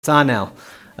On now.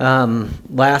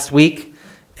 Last week,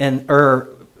 or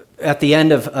at the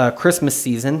end of Christmas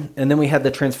season, and then we had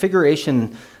the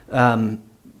Transfiguration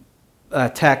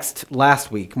text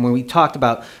last week, when we talked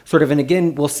about and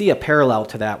again, we'll see a parallel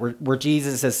to that, where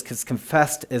Jesus is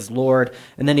confessed as Lord,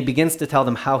 and then he begins to tell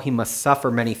them how he must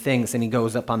suffer many things, and he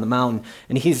goes up on the mountain,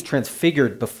 and he's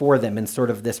transfigured before them in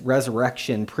sort of this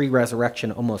resurrection,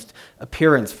 pre-resurrection almost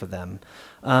appearance for them.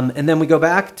 And then we go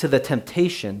back to the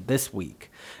temptation this week.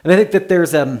 And I think that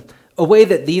there's a way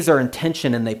that these are in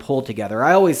tension and they pull together.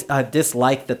 I always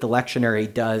dislike that the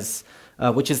lectionary does,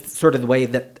 which is sort of the way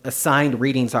that assigned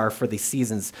readings are for these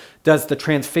seasons, does the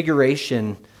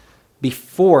transfiguration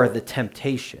before the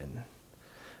temptation.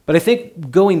 But I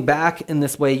think going back in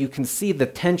this way, you can see the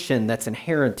tension that's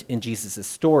inherent in Jesus'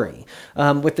 story.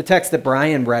 With the text that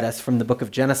Brian read us from the book of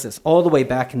Genesis, all the way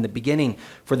back in the beginning,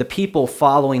 for the people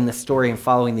following the story and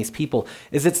following these people,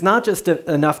 is it's not just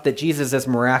enough that Jesus is a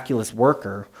miraculous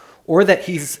worker, or that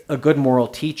he's a good moral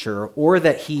teacher, or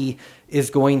that he is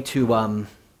going to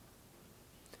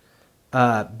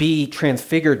be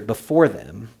transfigured before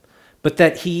them, but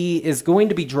that he is going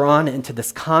to be drawn into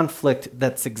this conflict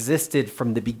that's existed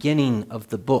from the beginning of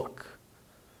the book.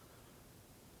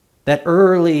 That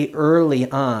early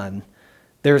on,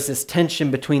 there's this tension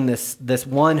between this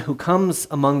one who comes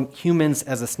among humans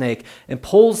as a snake and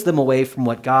pulls them away from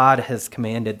what God has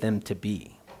commanded them to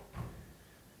be.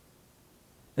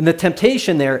 And the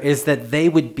temptation there is that they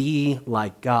would be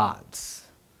like gods.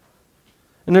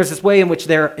 And there's this way in which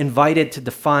they're invited to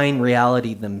define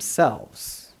reality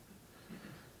themselves.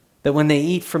 That when they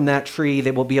eat from that tree,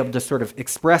 they will be able to sort of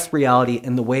express reality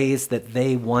in the ways that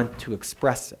they want to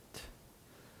express it.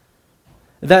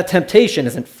 That temptation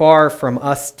isn't far from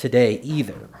us today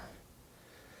either.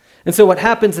 And so what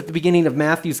happens at the beginning of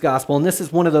Matthew's gospel, and this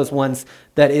is one of those ones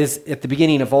that is at the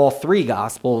beginning of all three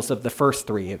gospels of the first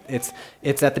three. It's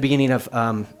at the beginning of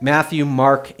Matthew,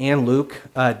 Mark, and Luke,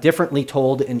 differently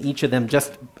told in each of them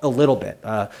just a little bit.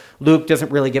 Luke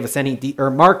doesn't really give us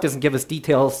Mark doesn't give us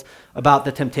details about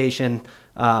the temptation.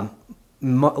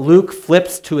 Luke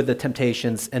flips to the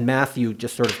temptations, and Matthew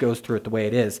just sort of goes through it the way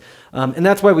it is. And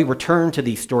that's why we return to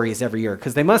these stories every year,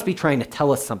 because they must be trying to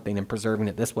tell us something and preserving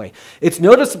it this way. It's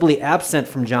noticeably absent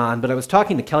from John, but I was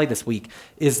talking to Kelly this week,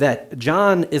 is that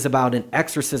John is about an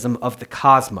exorcism of the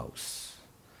cosmos.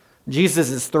 Jesus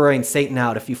is throwing Satan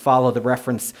out, if you follow the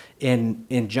reference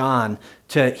in John,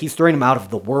 he's throwing him out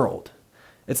of the world.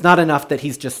 It's not enough that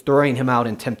he's just throwing him out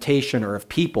in temptation or of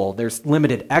people. There's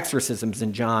limited exorcisms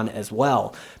in John as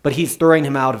well, but he's throwing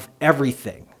him out of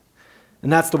everything.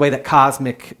 And that's the way that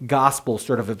cosmic gospel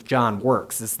sort of John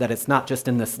works, is that it's not just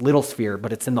in this little sphere,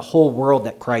 but it's in the whole world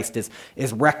that Christ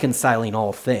is reconciling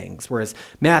all things. Whereas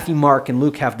Matthew, Mark, and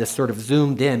Luke have this sort of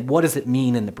zoomed in. What does it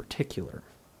mean in the particular?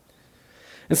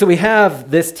 And so we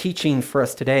have this teaching for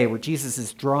us today where Jesus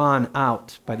is drawn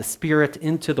out by the Spirit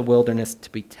into the wilderness to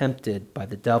be tempted by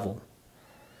the devil.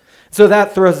 So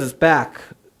that throws us back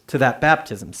to that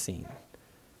baptism scene.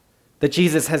 That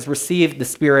Jesus has received the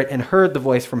Spirit and heard the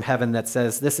voice from heaven that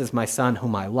says, "This is my Son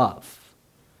whom I love."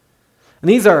 And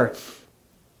these are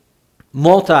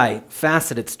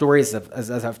multifaceted stories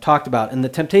as I've talked about. And the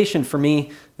temptation for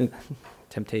me,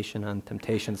 temptation on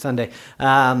Temptation Sunday,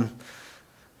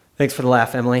 thanks for the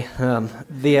laugh, Emily.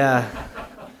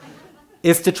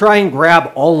 Is to try and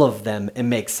grab all of them and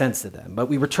make sense of them. But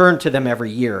we return to them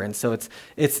every year, and so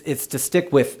it's to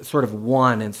stick with sort of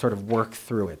one and sort of work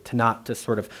through it, to not to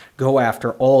sort of go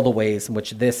after all the ways in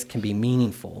which this can be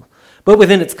meaningful. But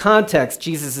within its context,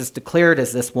 Jesus is declared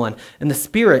as this one, and the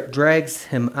Spirit drags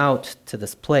him out to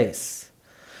this place.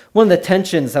 One of the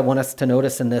tensions I want us to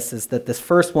notice in this is that this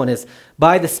first one is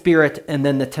by the Spirit, and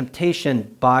then the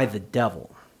temptation by the devil.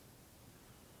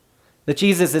 That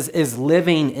Jesus is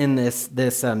living in this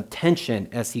tension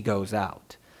as he goes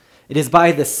out. It is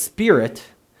by the Spirit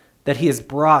that he is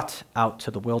brought out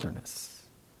to the wilderness.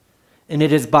 And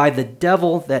it is by the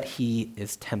devil that he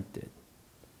is tempted.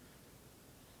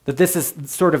 That this is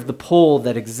sort of the pull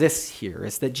that exists here,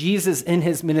 is that Jesus in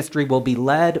his ministry will be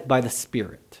led by the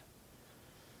Spirit.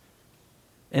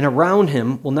 And around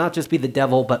him will not just be the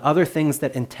devil, but other things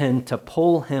that intend to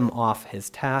pull him off his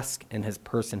task and his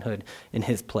personhood in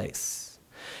his place.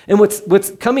 And what's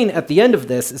coming at the end of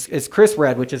this, is Chris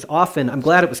read, which is often, I'm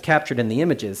glad it was captured in the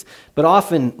images, but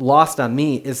often lost on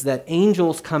me, is that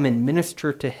angels come and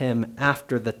minister to him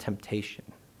after the temptation.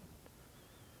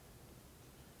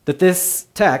 That this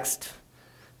text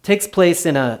takes place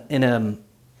in a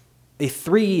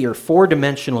 3 or 4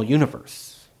 dimensional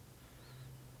universe,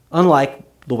 unlike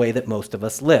the way that most of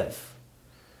us live.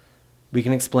 We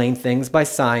can explain things by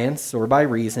science or by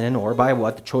reason or by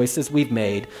what the choices we've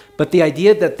made. But the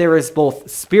idea that there is both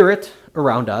spirit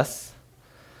around us,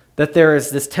 that there is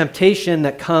this temptation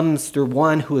that comes through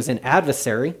one who is an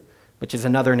adversary, which is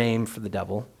another name for the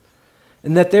devil,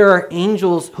 and that there are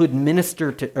angels who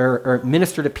minister to or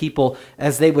minister to people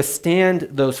as they withstand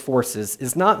those forces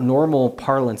is not normal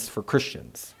parlance for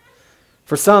Christians.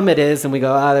 For some it is, and we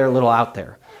go, they're a little out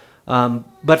there.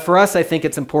 But for us, I think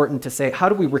it's important to say, how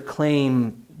do we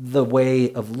reclaim the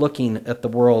way of looking at the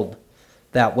world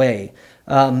that way?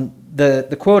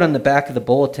 The quote on the back of the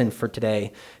bulletin for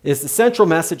today is, the central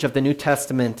message of the New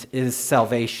Testament is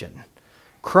salvation.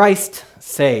 Christ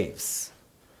saves.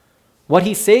 What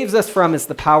he saves us from is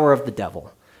the power of the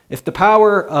devil. If the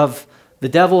power of the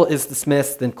devil is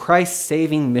dismissed, then Christ's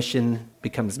saving mission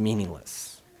becomes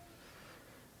meaningless.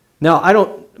 Now,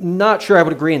 I'm not sure I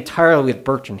would agree entirely with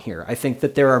Bertrand here. I think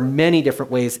that there are many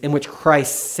different ways in which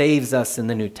Christ saves us in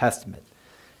the New Testament.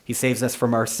 He saves us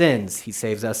from our sins. He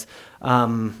saves us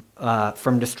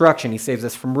from destruction. He saves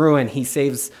us from ruin. He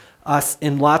saves us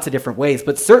in lots of different ways.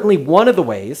 But certainly one of the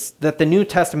ways that the New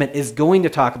Testament is going to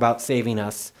talk about saving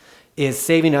us is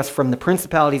saving us from the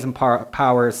principalities and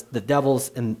powers, the devils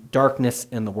and darkness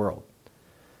in the world.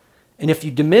 And if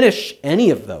you diminish any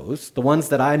of those, the ones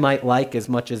that I might like as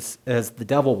much as the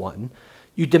devil one,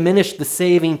 you diminish the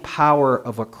saving power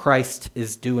of what Christ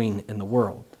is doing in the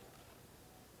world.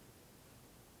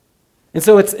 And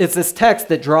so it's this text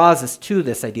that draws us to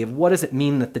this idea of what does it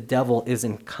mean that the devil is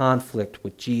in conflict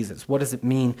with Jesus? What does it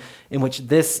mean in which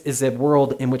this is a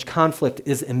world in which conflict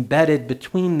is embedded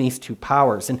between these two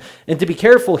powers? And to be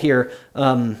careful here,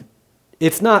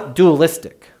 it's not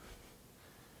dualistic.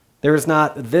 There is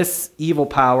not this evil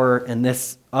power and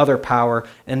this other power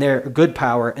and their good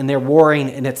power, and they're warring,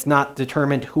 and it's not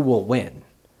determined who will win.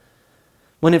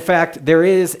 When in fact, there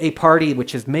is a party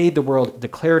which has made the world,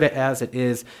 declared it as it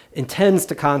is, intends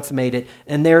to consummate it,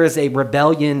 and there is a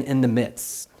rebellion in the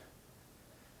midst.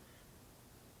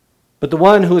 But the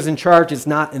one who is in charge is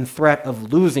not in threat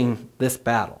of losing this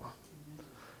battle.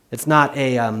 It's not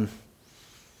a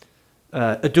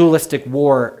dualistic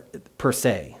war per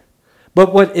se.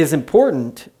 But what is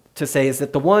important to say is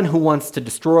that the one who wants to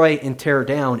destroy and tear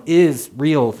down is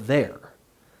real there,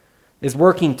 is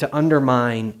working to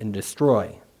undermine and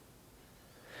destroy.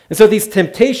 And so these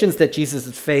temptations that Jesus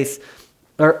has faced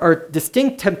are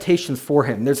distinct temptations for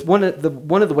him. There's one of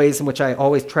the ways in which I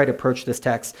always try to approach this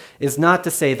text is not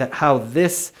to say that how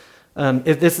this,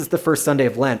 if this is the first Sunday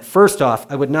of Lent. First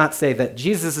off, I would not say that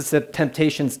Jesus'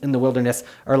 temptations in the wilderness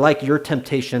are like your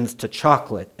temptations to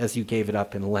chocolate as you gave it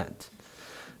up in Lent.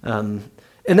 And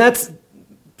that's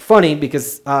funny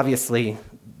because obviously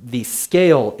the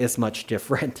scale is much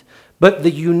different, but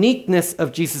the uniqueness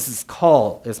of Jesus'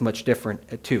 call is much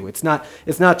different too. It's not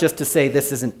just to say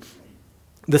this isn't,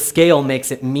 the scale makes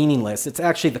it meaningless. It's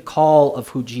actually the call of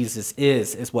who Jesus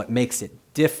is what makes it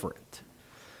different.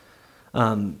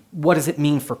 What does it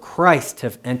mean for Christ to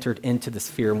have entered into the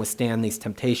sphere and withstand these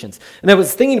temptations? And I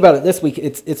was thinking about it this week.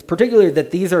 It's particularly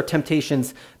that these are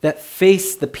temptations that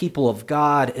face the people of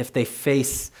God if they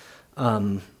face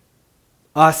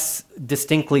us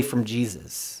distinctly from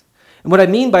Jesus. And what I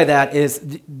mean by that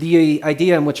is the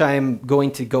idea in which I am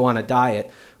going to go on a diet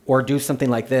or do something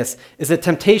like this is a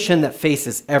temptation that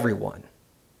faces everyone.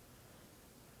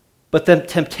 But the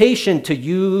temptation to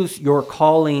use your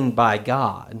calling by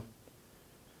God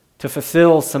to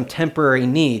fulfill some temporary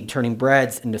need, turning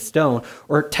breads into stone,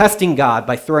 or testing God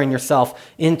by throwing yourself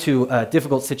into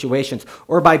difficult situations,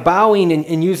 or by bowing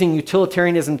and using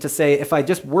utilitarianism to say, if I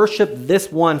just worship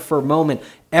this one for a moment,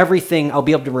 I'll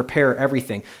be able to repair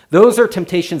everything. Those are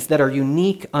temptations that are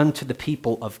unique unto the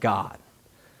people of God.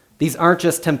 These aren't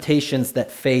just temptations that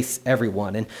face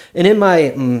everyone. And in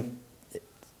my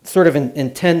sort of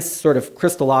intense, sort of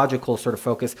Christological sort of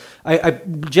focus, I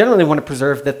generally want to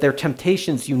preserve that they're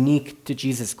temptations unique to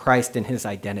Jesus Christ and his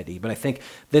identity. But I think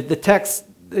that the text,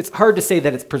 it's hard to say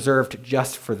that it's preserved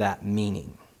just for that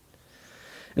meaning.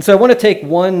 And so I want to take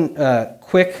one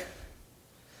quick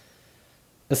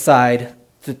aside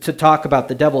to talk about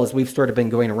the devil as we've sort of been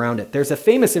going around it. There's a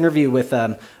famous interview with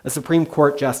a Supreme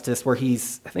Court justice where I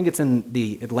think it's in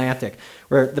the Atlantic,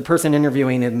 where the person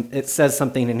interviewing him, it says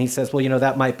something and he says, well,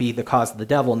 that might be the cause of the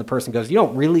devil. And the person goes, you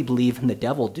don't really believe in the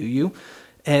devil, do you?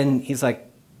 And he's like,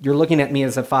 you're looking at me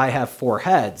as if I have 4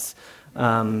 heads.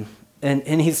 And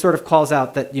he sort of calls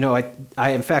out that, I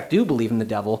in fact do believe in the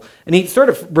devil. And he sort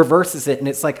of reverses it. And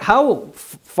it's like, how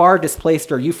far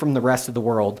displaced are you from the rest of the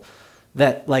world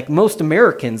that, like most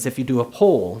Americans, if you do a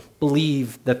poll,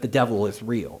 believe that the devil is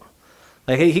real?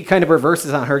 Like he kind of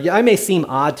reverses on her. Yeah, I may seem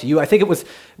odd to you. I think it was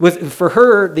for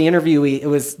her, the interviewee, it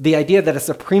was the idea that a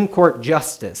Supreme Court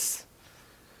justice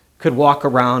could walk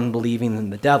around believing in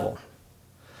the devil.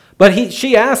 But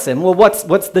she asks him, well,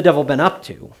 what's the devil been up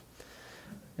to?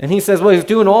 And he says, well, he's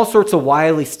doing all sorts of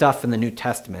wily stuff in the New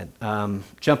Testament,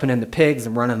 jumping into pigs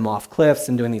and running them off cliffs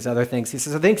and doing these other things. He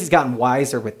says, I think he's gotten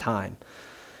wiser with time.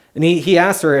 And he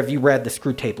asks her, have you read the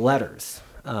Screwtape Letters?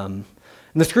 And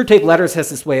the Screwtape Letters has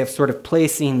this way of sort of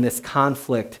placing this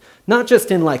conflict, not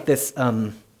just in like this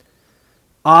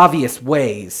obvious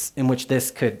ways in which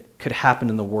this could happen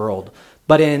in the world,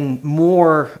 but in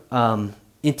more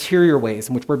interior ways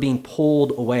in which we're being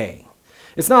pulled away.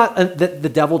 It's not that the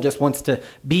devil just wants to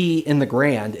be in the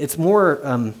grand. It's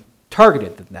more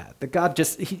targeted than that. That God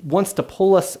he wants to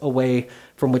pull us away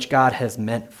from which God has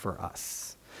meant for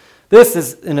us. This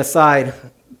is an aside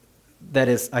that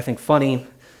is, I think, funny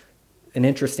and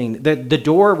interesting. The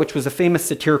Door, which was a famous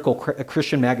satirical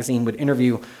Christian magazine, would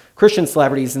interview Christian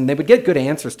celebrities, and they would get good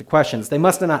answers to questions. They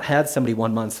must have not had somebody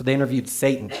one month, so they interviewed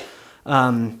Satan.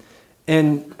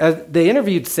 And they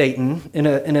interviewed Satan in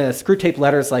a Screwtape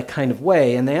Letters-like kind of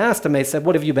way, and they asked him, they said,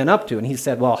 what have you been up to? And he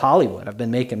said, well, Hollywood. I've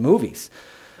been making movies.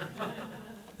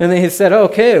 And they said,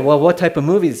 okay, well, what type of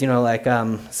movies? Like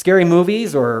scary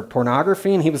movies or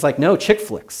pornography? And he was like, no, chick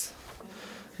flicks.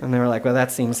 And they were like, well,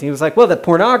 he was like, well, the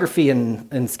pornography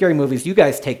and scary movies, you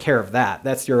guys take care of that.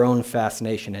 That's your own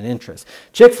fascination and interest.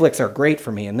 Chick flicks are great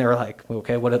for me. And they were like,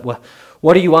 okay,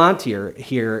 what do you want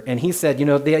here? And he said,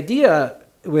 the idea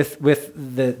with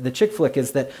the chick flick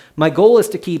is that my goal is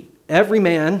to keep every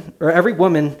man or every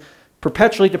woman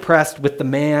perpetually depressed with the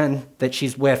man that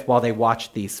she's with while they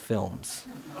watch these films.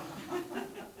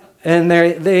 And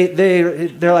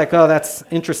they're like, oh, that's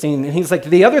interesting. And he's like,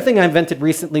 the other thing I invented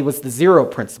recently was the zero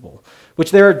principle, which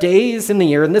there are days in the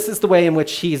year, and this is the way in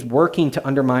which he's working to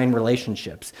undermine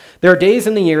relationships. There are days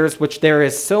in the years which there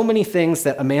is so many things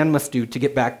that a man must do to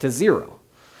get back to zero.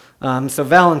 So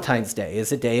Valentine's Day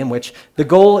is a day in which the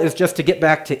goal is just to get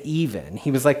back to even. He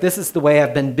was like, this is the way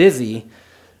I've been busy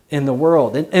in the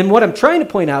world. And what I'm trying to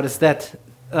point out is that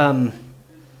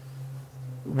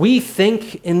we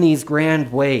think in these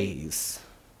grand ways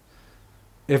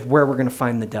of where we're going to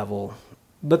find the devil.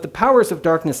 But the powers of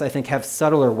darkness, I think, have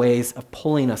subtler ways of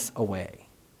pulling us away,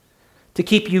 to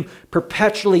keep you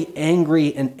perpetually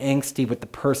angry and angsty with the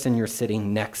person you're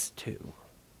sitting next to.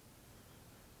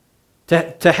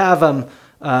 To have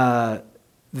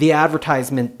the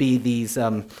advertisement be these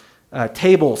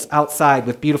tables outside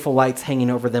with beautiful lights hanging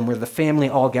over them where the family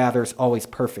all gathers always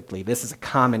perfectly. This is a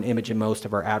common image in most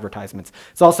of our advertisements.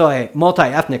 It's also a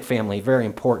multi-ethnic family, very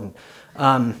important.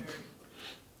 And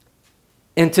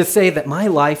to say that my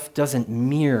life doesn't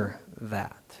mirror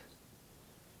that.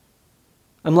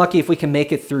 I'm lucky if we can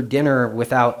make it through dinner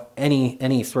without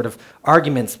any sort of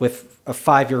arguments with a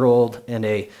 5-year-old and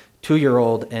a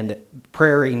 2-year-old and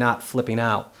Prairie not flipping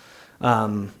out.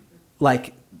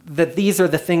 That these are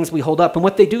the things we hold up. And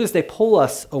what they do is they pull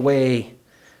us away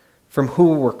from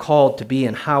who we're called to be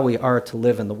and how we are to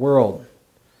live in the world.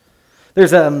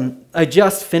 I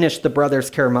just finished the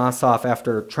Brothers Karamazov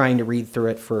after trying to read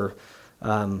through it for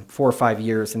 4 or 5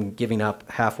 years and giving up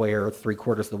halfway or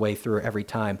 3/4 of the way through every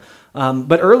time.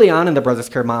 But early on in the Brothers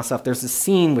Karamazov, there's a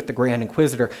scene with the Grand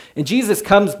Inquisitor, and Jesus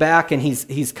comes back and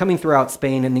he's coming throughout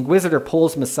Spain, and the Inquisitor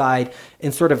pulls him aside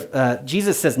and sort of,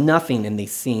 Jesus says nothing in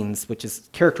these scenes, which is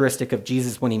characteristic of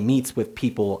Jesus when he meets with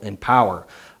people in power.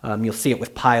 You'll see it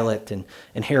with Pilate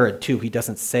and Herod too. He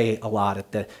doesn't say a lot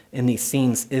in these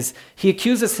scenes. He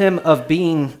accuses him of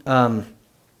being,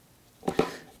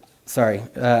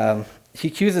 he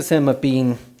accuses him of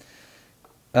being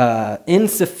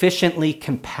insufficiently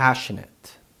compassionate.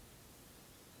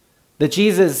 That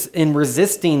Jesus, in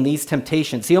resisting these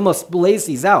temptations, he almost lays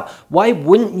these out. Why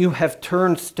wouldn't you have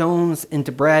turned stones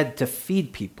into bread to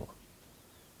feed people?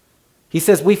 He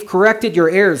says, we've corrected your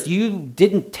errors. You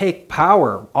didn't take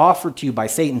power offered to you by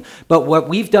Satan, but what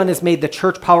we've done is made the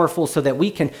church powerful so that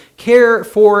we can care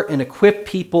for and equip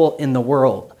people in the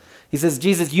world. He says,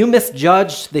 Jesus, you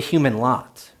misjudged the human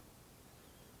lot.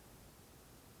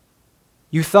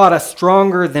 You thought us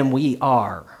stronger than we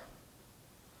are.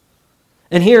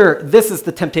 And here, this is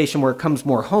the temptation where it comes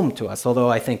more home to us, although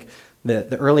I think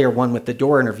the earlier one with the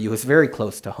Door interview is very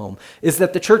close to home, is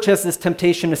that the church has this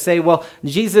temptation to say, well,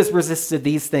 Jesus resisted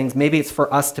these things. Maybe it's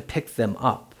for us to pick them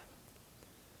up.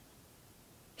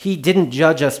 He didn't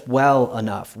judge us well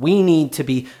enough. We need to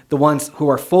be the ones who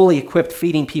are fully equipped,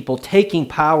 feeding people, taking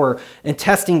power, and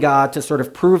testing God to sort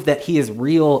of prove that he is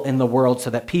real in the world so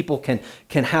that people can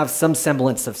have some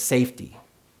semblance of safety.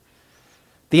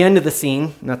 The end of the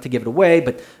scene, not to give it away,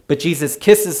 but Jesus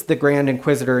kisses the Grand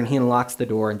Inquisitor and he unlocks the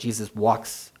door and Jesus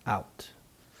walks out.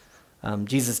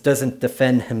 Jesus doesn't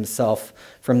defend himself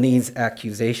from these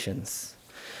accusations.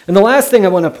 And the last thing I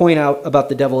want to point out about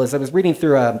the devil is I was reading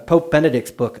through Pope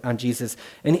Benedict's book on Jesus,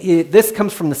 and this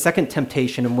comes from the second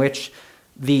temptation in which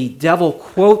the devil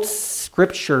quotes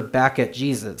scripture back at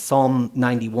Jesus, Psalm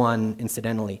 91,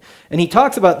 incidentally. And he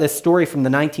talks about this story from the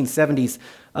 1970s,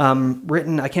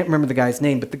 written, I can't remember the guy's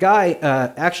name, but the guy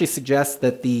actually suggests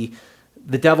that the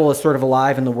devil is sort of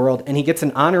alive in the world, and he gets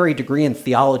an honorary degree in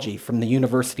theology from the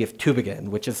University of Tübingen,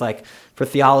 which is like, for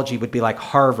theology, would be like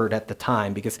Harvard at the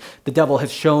time, because the devil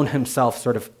has shown himself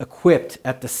sort of equipped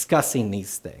at discussing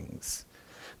these things.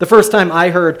 The first time I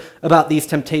heard about these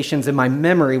temptations in my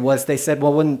memory was they said,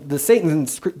 well, when the Satan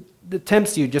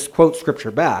tempts you, just quote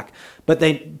scripture back. But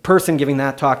the person giving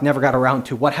that talk never got around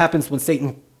to what happens when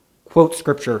Satan quotes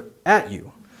scripture at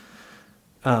you,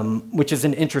 which is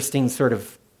an interesting sort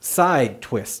of side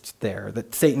twist there,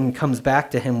 that Satan comes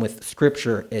back to him with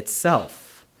scripture itself.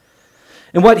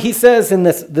 And what he says in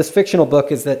this fictional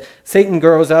book is that Satan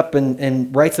grows up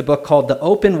and writes a book called The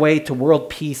Open Way to World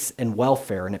Peace and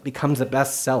Welfare, and it becomes a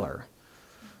bestseller.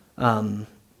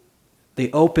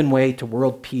 The Open Way to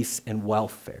World Peace and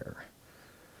Welfare.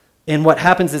 And what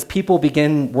happens is people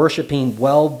begin worshiping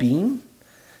well-being,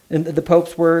 in the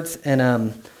Pope's words,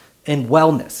 and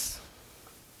wellness.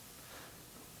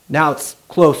 Now it's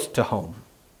close to home.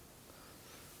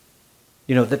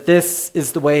 You know, that this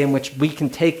is the way in which we can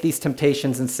take these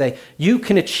temptations and say, you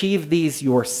can achieve these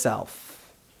yourself.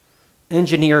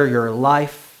 Engineer your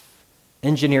life,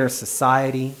 engineer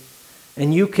society,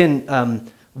 and you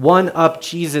can one-up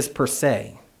Jesus per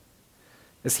se.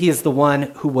 As he is the one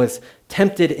who was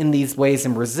tempted in these ways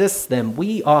and resists them,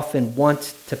 we often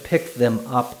want to pick them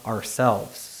up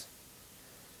ourselves.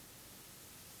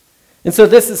 And so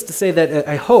this is to say that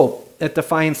I hope at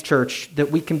Defiance Church that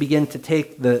we can begin to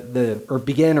take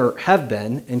or have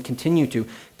been and continue to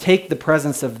take the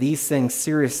presence of these things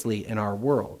seriously in our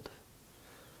world.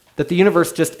 That the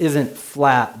universe just isn't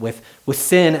flat with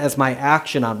sin as my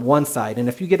action on one side. And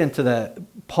if you get into the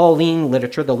Pauline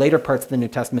literature, the later parts of the New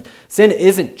Testament, sin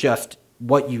isn't just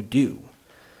what you do.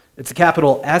 It's a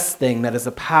capital S thing that is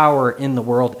a power in the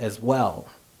world as well.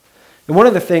 And one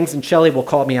of the things, and Shelley will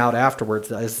call me out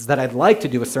afterwards, is that I'd like to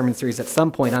do a sermon series at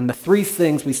some point on the three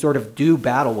things we sort of do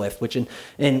battle with, which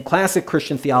in classic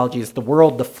Christian theology is the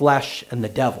world, the flesh, and the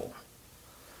devil.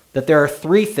 That there are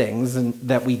three things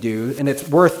that we do, and it's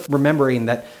worth remembering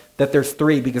that there's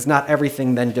three, because not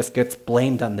everything then just gets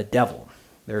blamed on the devil.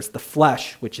 There's the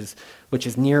flesh, which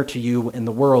is near to you, and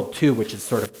the world too, which is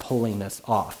sort of pulling us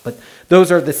off. But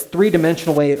those are this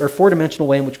three-dimensional way, or four-dimensional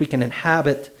way in which we can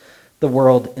inhabit the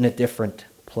world in a different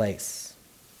place.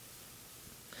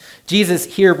 Jesus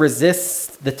here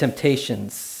resists the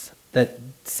temptations that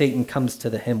Satan comes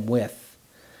to him with.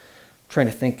 I'm trying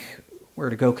to think where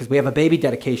to go, because we have a baby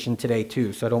dedication today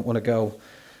too, so I don't want to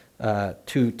go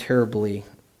too terribly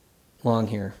long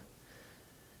here.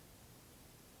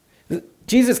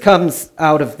 Jesus comes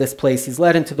out of this place. He's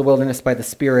led into the wilderness by the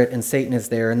Spirit, and Satan is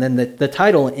there. And then the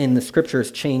title in the scripture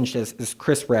is changed, as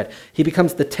Chris read. He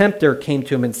becomes the tempter, came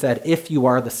to him and said, if you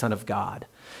are the Son of God.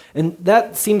 And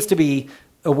that seems to be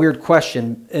a weird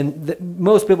question. And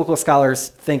most biblical scholars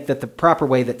think that the proper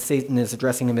way that Satan is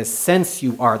addressing him is, since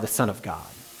you are the Son of God.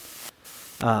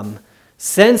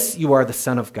 Since you are the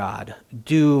Son of God,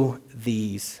 do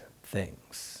these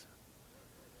things.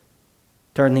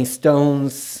 Turn these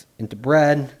stones into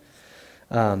bread,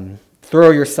 throw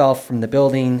yourself from the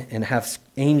building and have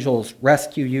angels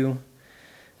rescue you,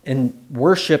 and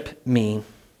worship me,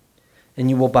 and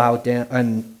you will bow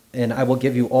down, and I will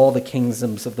give you all the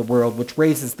kingdoms of the world, which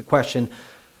raises the question,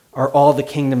 are all the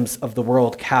kingdoms of the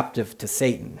world captive to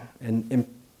Satan?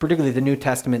 And particularly the New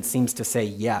Testament seems to say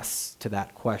yes to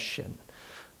that question.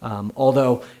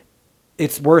 Although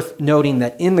it's worth noting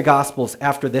that in the Gospels,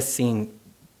 after this scene,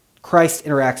 Christ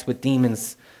interacts with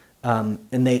demons, and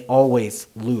they always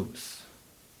lose.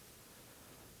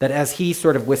 That as he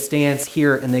sort of withstands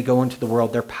here and they go into the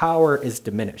world, their power is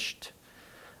diminished.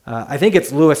 I think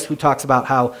it's Lewis who talks about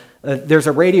how there's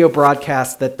a radio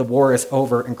broadcast that the war is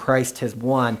over and Christ has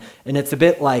won, and it's a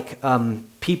bit like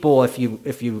people, if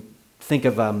you think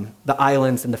of the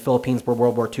islands in the Philippines where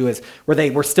World War II is, where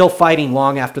they were still fighting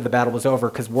long after the battle was over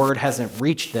because word hasn't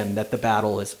reached them that the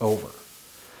battle is over.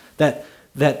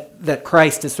 That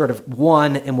Christ is sort of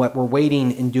won, and what we're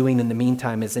waiting and doing in the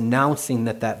meantime is announcing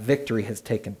that victory has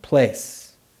taken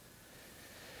place.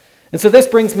 And so this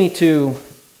brings me to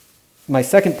my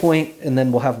second point, and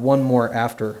then we'll have one more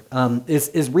after,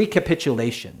 is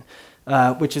recapitulation,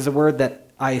 which is a word that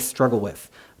I struggle with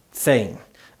saying.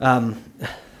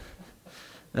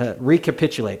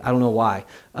 Recapitulate. I don't know why.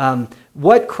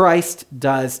 What Christ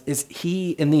does is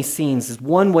he, in these scenes, is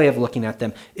one way of looking at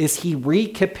them, is he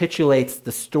recapitulates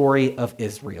the story of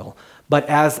Israel, but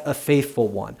as a faithful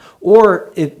one.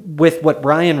 Or with what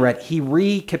Brian read, he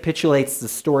recapitulates the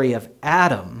story of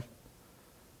Adam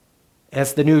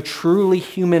as the new truly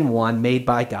human one made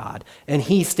by God, and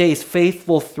he stays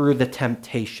faithful through the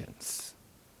temptations.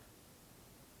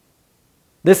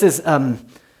 This is an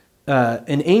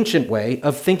ancient way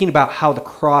of thinking about how the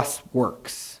cross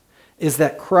works, is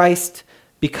that Christ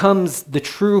becomes the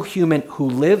true human who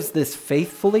lives this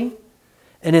faithfully,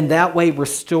 and in that way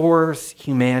restores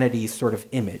humanity's sort of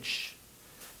image.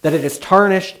 That it is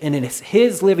tarnished, and it is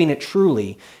his living it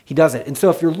truly, he does it. And so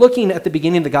if you're looking at the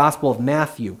beginning of the Gospel of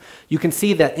Matthew, you can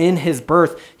see that in his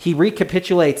birth, he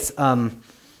recapitulates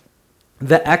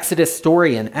the Exodus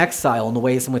story and exile in the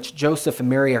ways in which Joseph and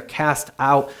Mary are cast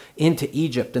out into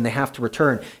Egypt and they have to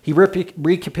return. He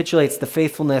recapitulates the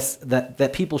faithfulness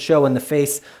that people show in the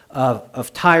face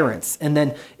of tyrants. And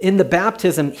then in the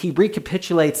baptism, he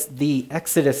recapitulates the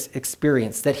Exodus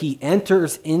experience, that he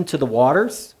enters into the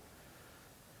waters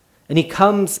and he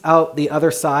comes out the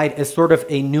other side as sort of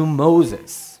a new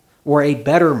Moses, or a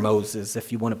better Moses,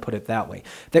 if you want to put it that way.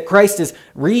 That Christ is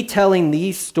retelling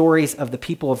these stories of the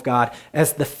people of God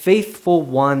as the faithful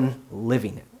one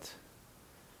living it.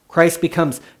 Christ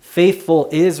becomes faithful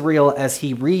Israel as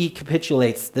he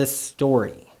recapitulates this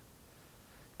story.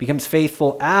 Becomes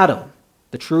faithful Adam,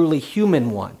 the truly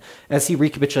human one, as he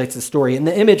recapitulates the story. And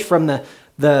the image from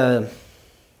the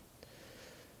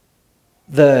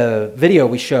video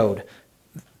we showed,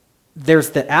 there's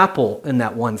the apple in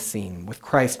that one scene with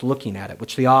Christ looking at it,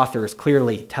 which the author is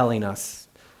clearly telling us,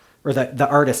 or the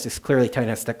artist is clearly telling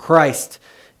us that Christ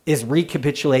is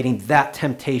recapitulating that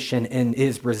temptation and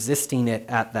is resisting it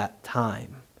at that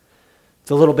time.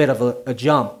 It's a little bit of a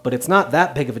jump, but it's not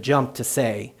that big of a jump to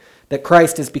say that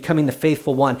Christ is becoming the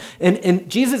faithful one. And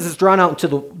Jesus is drawn out into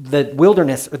the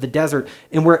wilderness or the desert,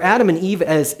 and where Adam and Eve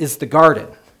is the garden.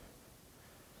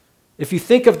 If you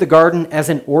think of the garden as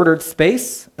an ordered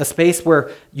space, a space where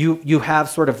you have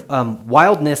sort of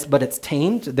wildness, but it's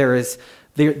tamed, there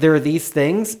are these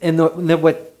things, and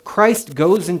what Christ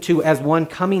goes into as one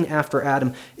coming after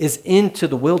Adam is into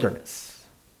the wilderness.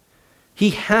 He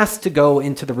has to go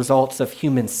into the results of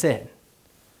human sin.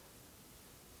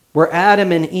 Where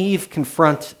Adam and Eve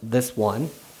confront this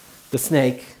one, the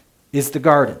snake, is the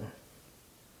garden.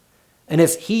 And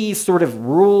as he sort of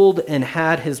ruled and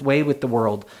had his way with the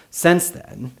world since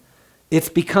then, it's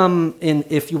become,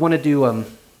 if you want to do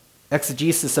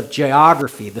exegesis of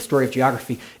geography, the story of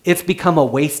geography, it's become a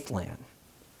wasteland.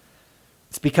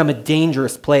 It's become a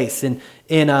dangerous place. And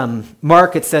in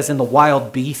Mark, it says, and the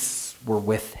wild beasts were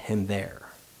with him there.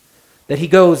 That he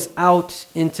goes out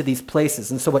into these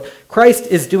places. And so what Christ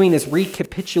is doing is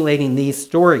recapitulating these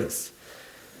stories.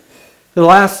 The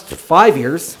last 5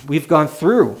 years, we've gone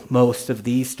through most of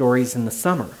these stories in the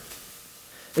summer.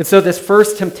 And so this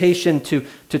first temptation to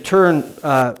turn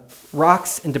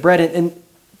rocks into bread, and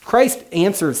Christ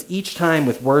answers each time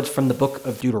with words from the book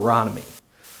of Deuteronomy.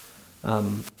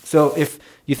 So if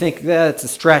you think that's a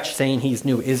stretch saying he's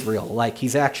New Israel, like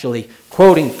he's actually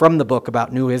quoting from the book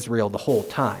about New Israel the whole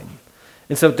time.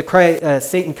 And so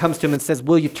Satan comes to him and says,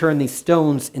 will you turn these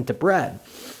stones into bread?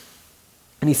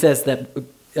 And he says that,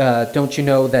 don't you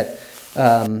know that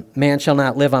man shall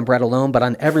not live on bread alone, but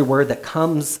on every word that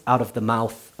comes out of the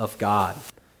mouth of God?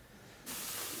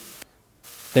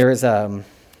 There is I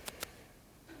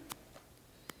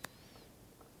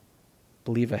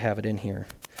believe I have it in here.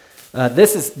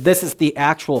 This is the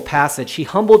actual passage. He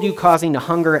humbled you, causing to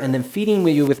hunger, and then feeding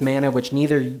you with manna, which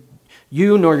neither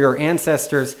you nor your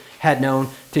ancestors had known,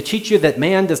 to teach you that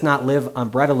man does not live on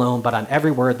bread alone, but on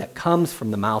every word that comes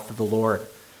from the mouth of the Lord.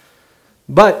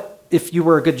 But if you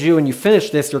were a good Jew and you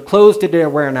finished this, your clothes did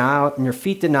not wear out, and your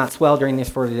feet did not swell during these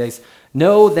 40 days.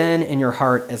 Know then in your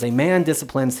heart, as a man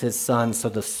disciplines his son, so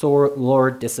the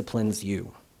Lord disciplines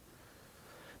you.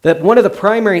 That one of the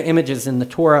primary images in the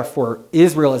Torah for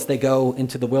Israel as they go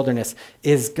into the wilderness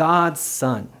is God's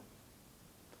son.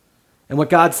 And what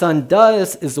God's son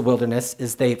does is the wilderness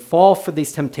is they fall for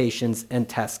these temptations and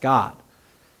test God.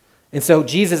 And so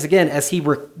Jesus, again, as he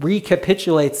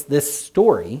recapitulates this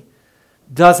story,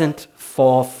 doesn't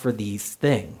fall for these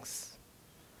things.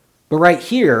 But right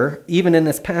here, even in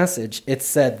this passage, it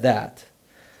said that.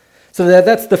 So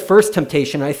that's the first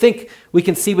temptation. I think we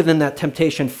can see within that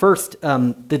temptation first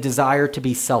the desire to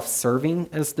be self-serving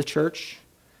as the church.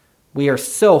 We are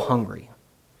so hungry.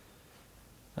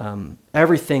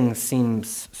 Everything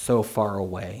seems so far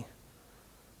away.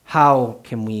 how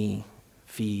can we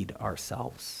feed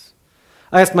ourselves?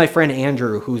 I asked my friend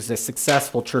Andrew, who's a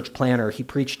successful church planner. He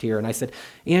preached here, and I said,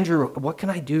 Andrew, what can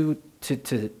I do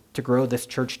to grow this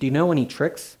church? Do you know any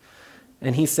tricks?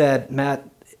 And he said, Matt,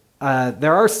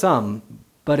 there are some,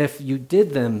 but if you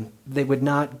did them, they would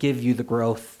not give you the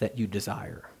growth that you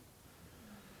desire.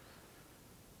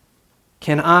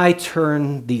 Can I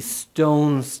turn these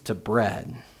stones to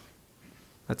bread?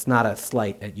 That's not a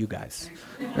slight at you guys.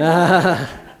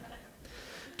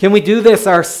 Can we do this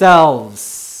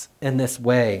ourselves in this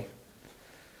way?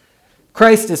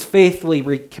 Christ is faithfully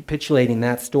recapitulating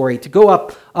that story to go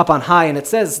up on high, and it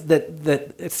says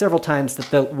that several times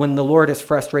that when the Lord is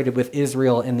frustrated with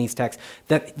Israel in these texts,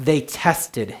 that they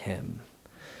tested him.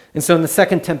 And so in the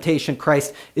second temptation,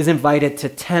 Christ is invited to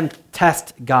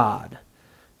test God.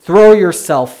 Throw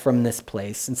yourself from this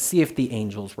place and see if the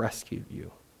angels rescue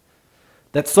you.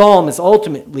 That psalm is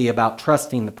ultimately about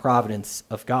trusting the providence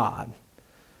of God.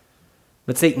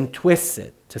 But Satan twists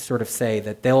it to sort of say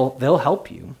that they'll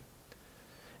help you.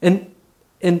 And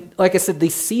like I said,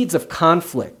 these seeds of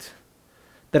conflict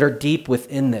that are deep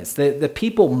within this, the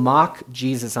people mock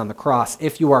Jesus on the cross.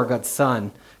 If you are God's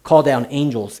son, call down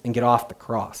angels and get off the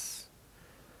cross.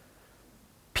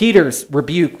 Peter's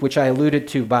rebuke, which I alluded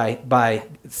to by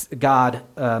God,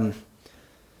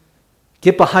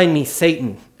 get behind me,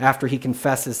 Satan, after he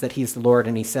confesses that he's the Lord,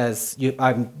 and he says,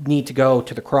 I need to go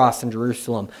to the cross in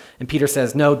Jerusalem. And Peter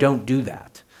says, no, don't do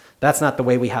that. That's not the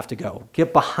way we have to go.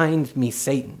 Get behind me,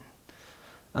 Satan.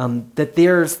 That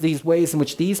there's these ways in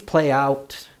which these play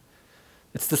out.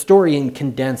 It's the story in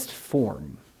condensed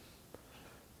form.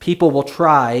 People will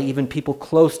try, even people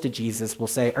close to Jesus will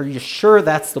say, are you sure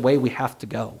that's the way we have to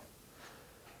go?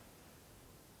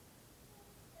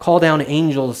 Call down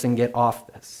angels and get off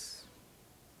this.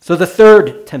 So the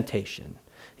third temptation,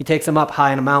 he takes them up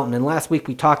high on a mountain. And last week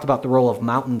we talked about the role of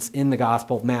mountains in the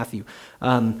Gospel of Matthew.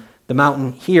 The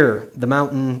mountain here, the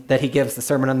mountain that he gives the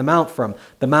Sermon on the Mount from,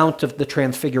 the Mount of the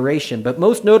Transfiguration. But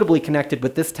most notably connected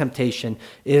with this temptation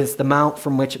is the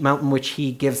mountain which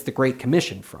he gives the Great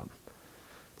Commission from.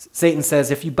 Satan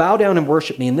says, if you bow down and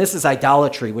worship me, and this is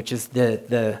idolatry, which is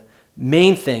the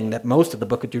main thing that most of the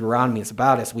book of Deuteronomy is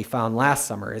about, as we found last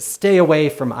summer, is stay away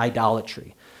from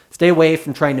idolatry. Stay away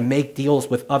from trying to make deals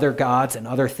with other gods and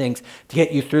other things to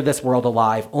get you through this world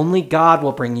alive. Only God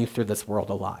will bring you through this world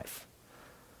alive.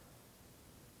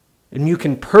 And you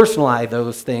can personalize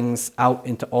those things out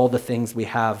into all the things we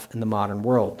have in the modern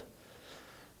world.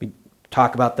 We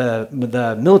talk about the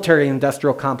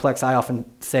military-industrial complex. I often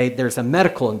say there's a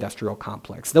medical-industrial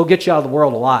complex. They'll get you out of the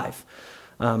world alive.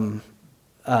 And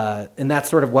that's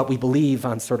sort of what we believe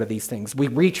on sort of these things. We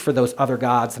reach for those other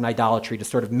gods and idolatry to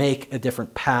sort of make a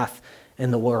different path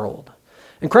in the world.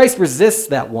 And Christ resists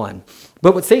that one.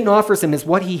 But what Satan offers him is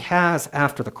what he has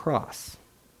after the cross.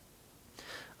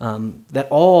 That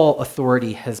all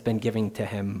authority has been given to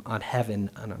him on heaven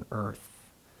and on earth.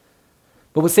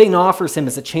 But what Satan offers him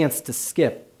is a chance to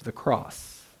skip the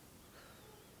cross,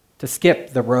 to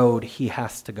skip the road he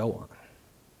has to go on.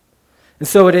 And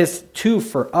so it is too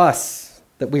for us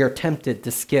that we are tempted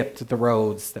to skip the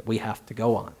roads that we have to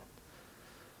go on.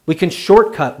 We can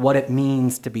shortcut what it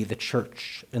means to be the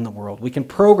church in the world. We can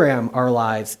program our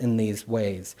lives in these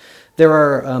ways. There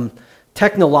are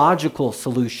technological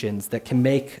solutions that can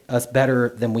make us better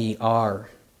than we are.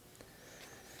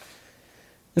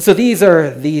 And so these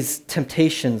are these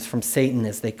temptations from Satan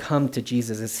as they come to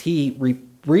Jesus, as he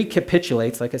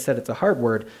recapitulates, like I said, it's a hard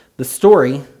word, the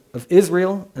story of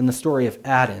Israel and the story of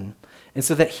Adam, and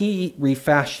so that he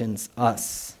refashions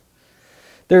us.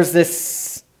 There's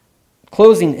this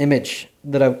closing image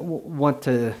that I want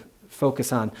to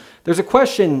focus on. There's a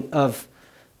question of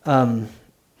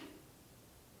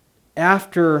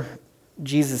after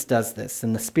Jesus does this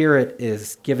and the Spirit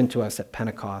is given to us at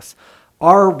Pentecost,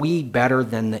 are we better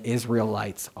than the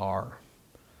Israelites are?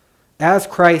 As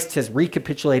Christ has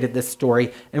recapitulated this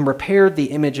story and repaired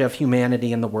the image of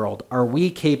humanity in the world, are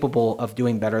we capable of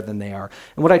doing better than they are?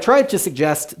 And what I tried to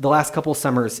suggest the last couple of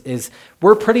summers is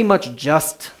we're pretty much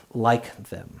just like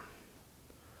them.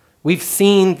 We've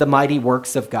seen the mighty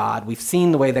works of God. We've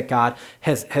seen the way that God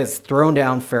has thrown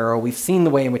down Pharaoh. We've seen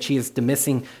the way in which he is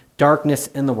dismissing darkness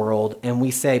in the world. And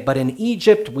we say, but in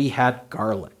Egypt we had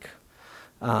garlic.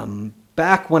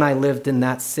 Back when I lived in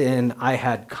that sin, I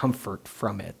had comfort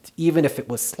from it. Even if it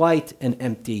was slight and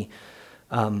empty,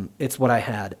 it's what I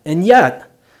had. And yet,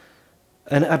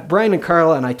 and Brian and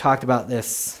Carla and I talked about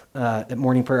this at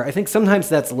morning prayer, I think sometimes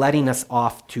that's letting us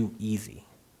off too easy.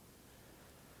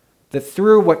 That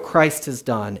through what Christ has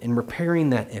done in repairing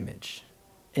that image,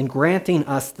 in granting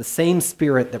us the same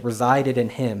Spirit that resided in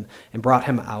him and brought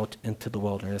him out into the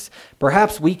wilderness.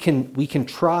 Perhaps we can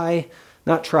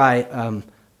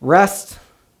rest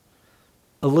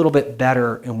a little bit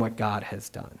better in what God has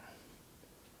done.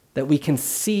 That we can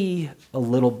see a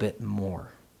little bit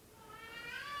more.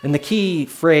 And the key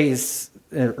phrase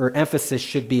or emphasis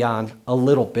should be on a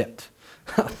little bit.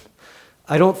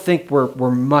 I don't think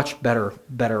we're much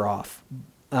better off.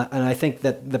 And I think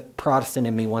that the Protestant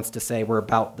in me wants to say we're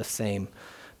about the same.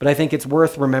 But I think it's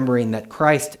worth remembering that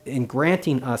Christ, in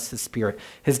granting us his Spirit,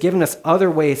 has given us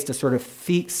other ways to sort of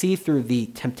see through the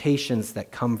temptations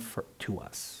that come to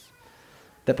us.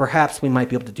 That perhaps we might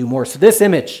be able to do more. So this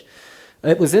image,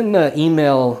 it was in the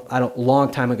email a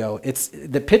long time ago. It's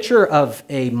the picture of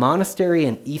a monastery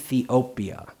in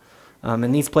Ethiopia.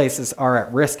 And these places are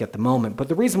at risk at the moment. But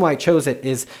the reason why I chose it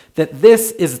is that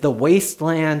this is the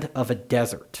wasteland of a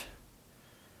desert.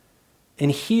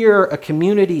 And here, a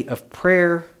community of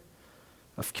prayer,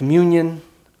 of communion,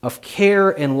 of care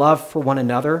and love for one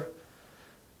another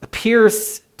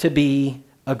appears to be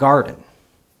a garden,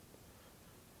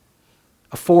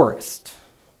 a forest,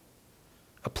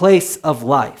 a place of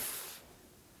life.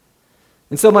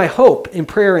 And so my hope in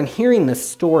prayer and hearing this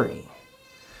story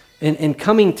and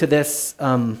coming to this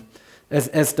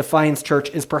as Defiance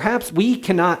Church is perhaps we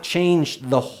cannot change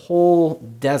the whole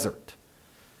desert.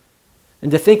 And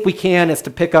to think we can is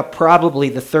to pick up probably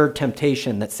the third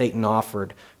temptation that Satan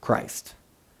offered Christ.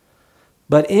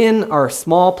 But in our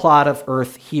small plot of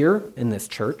earth here in this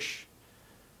church,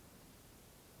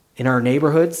 in our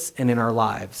neighborhoods and in our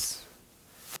lives,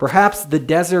 perhaps the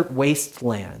desert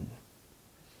wasteland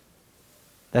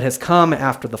that has come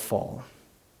after the fall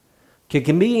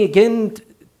can begin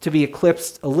to be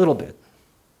eclipsed a little bit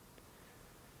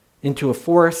into a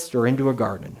forest or into a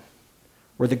garden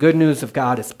where the good news of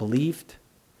God is believed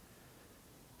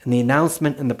and the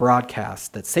announcement and the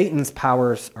broadcast that Satan's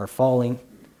powers are falling,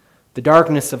 the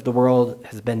darkness of the world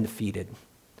has been defeated,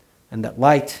 and that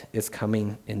light is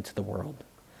coming into the world.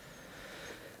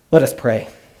 Let us pray.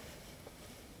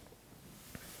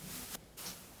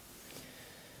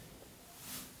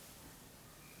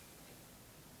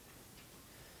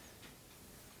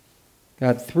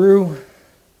 God, through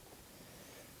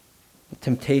the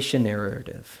temptation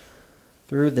narrative,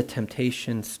 through the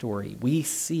temptation story, we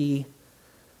see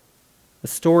the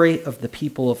story of the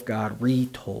people of God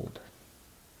retold.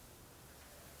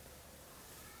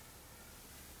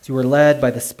 As you were led by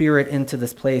the Spirit into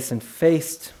this place and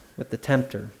faced with the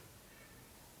tempter,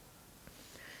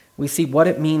 we see what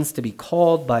it means to be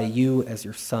called by you as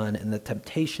your son and the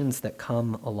temptations that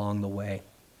come along the way.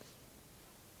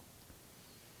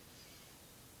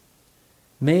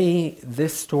 May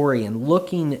this story and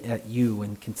looking at you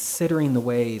and considering the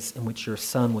ways in which your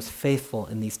son was faithful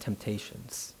in these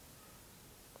temptations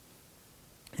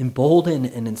embolden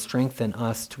and strengthen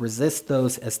us to resist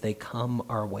those as they come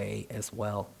our way as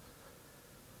well.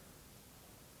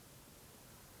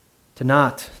 To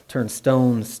not turn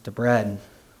stones to bread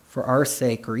for our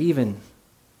sake or even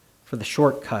for the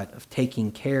shortcut of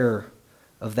taking care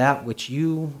of that which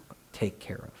you take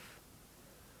care of.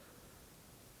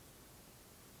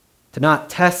 To not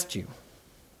test you,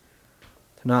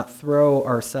 to not throw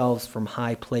ourselves from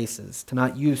high places, to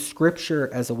not use Scripture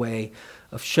as a way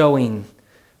of showing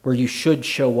where you should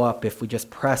show up if we just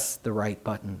press the right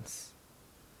buttons.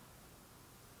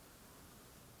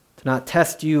 To not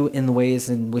test you in the ways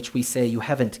in which we say you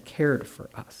haven't cared for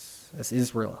us, as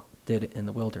Israel did in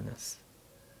the wilderness.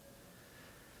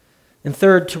 And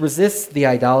third, to resist the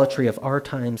idolatry of our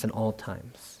times and all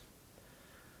times.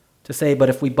 To say, but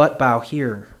if we but bow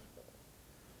here,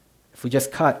 if we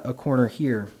just cut a corner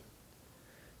here,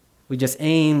 we just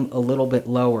aim a little bit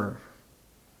lower,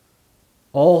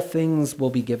 all things will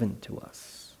be given to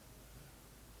us.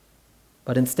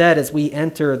 But instead, as we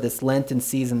enter this Lenten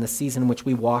season, the season in which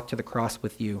we walk to the cross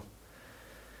with you,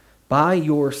 by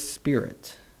your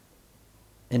Spirit,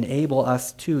 enable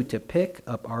us too to pick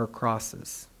up our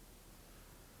crosses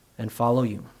and follow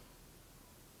you,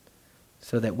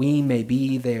 so that we may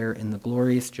be there in the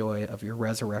glorious joy of your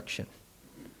resurrection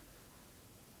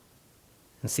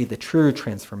and see the true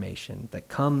transformation that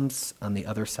comes on the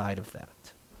other side of that.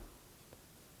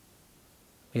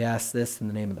 We ask this in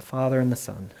the name of the Father, and the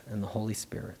Son, and the Holy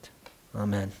Spirit.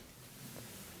 Amen.